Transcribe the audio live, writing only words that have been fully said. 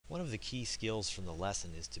One of the key skills from the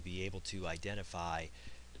lesson is to be able to identify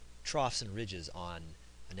troughs and ridges on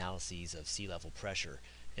analyses of sea level pressure,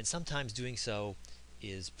 and sometimes doing so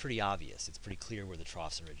is pretty obvious. It's pretty clear where the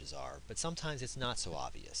troughs and ridges are, but sometimes it's not so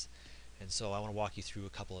obvious. And so I want to walk you through a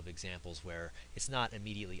couple of examples where it's not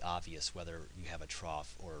immediately obvious whether you have a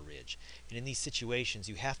trough or a ridge. And in these situations,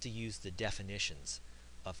 you have to use the definitions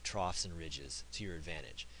of troughs and ridges to your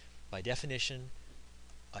advantage. By definition,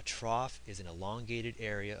 a trough is an elongated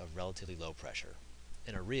area of relatively low pressure,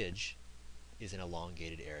 and a ridge is an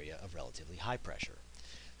elongated area of relatively high pressure.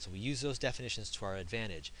 So we use those definitions to our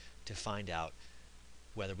advantage to find out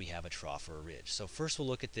whether we have a trough or a ridge. So first we'll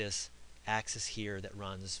look at this axis here that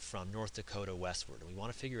runs from North Dakota westward, and we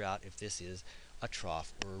want to figure out if this is a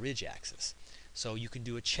trough or a ridge axis. So you can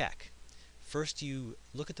do a check. First you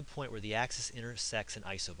look at the point where the axis intersects an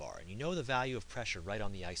isobar, and you know the value of pressure right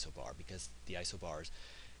on the isobar because the isobars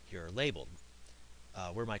here are labeled.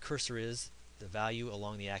 Where my cursor is, the value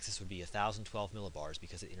along the axis would be 1012 millibars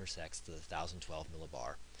because it intersects the 1012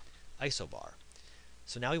 millibar isobar.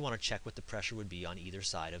 So now we want to check what the pressure would be on either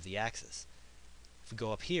side of the axis. If we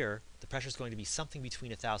go up here, the pressure is going to be something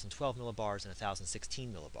between 1012 millibars and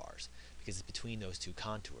 1016 millibars because it's between those two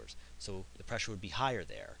contours. So the pressure would be higher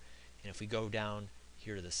there. And if we go down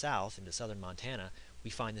here to the south into southern Montana, we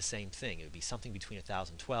find the same thing. It would be something between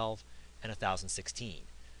 1012 and 1016.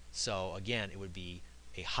 So again, it would be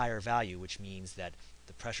a higher value, which means that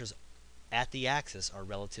the pressures at the axis are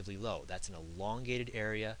relatively low. That's an elongated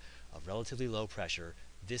area of relatively low pressure.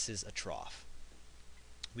 This is a trough.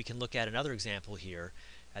 We can look at another example here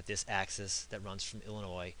at this axis that runs from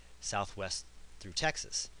Illinois southwest through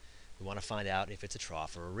Texas. We want to find out if it's a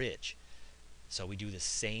trough or a ridge. So we do the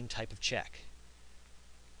same type of check.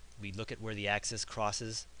 We look at where the axis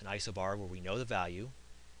crosses an isobar where we know the value.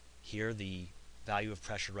 Here the value of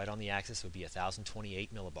pressure right on the axis would be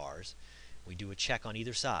 1028 millibars. We do a check on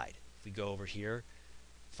either side. If we go over here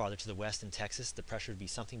farther to the west in Texas, the pressure would be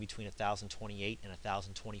something between 1028 and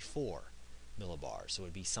 1024 millibars, so it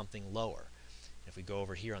would be something lower. And if we go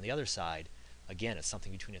over here on the other side, again it's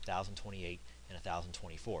something between 1028 and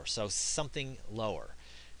 1024, so something lower.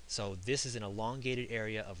 So this is an elongated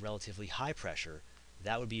area of relatively high pressure.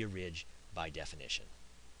 That would be a ridge by definition.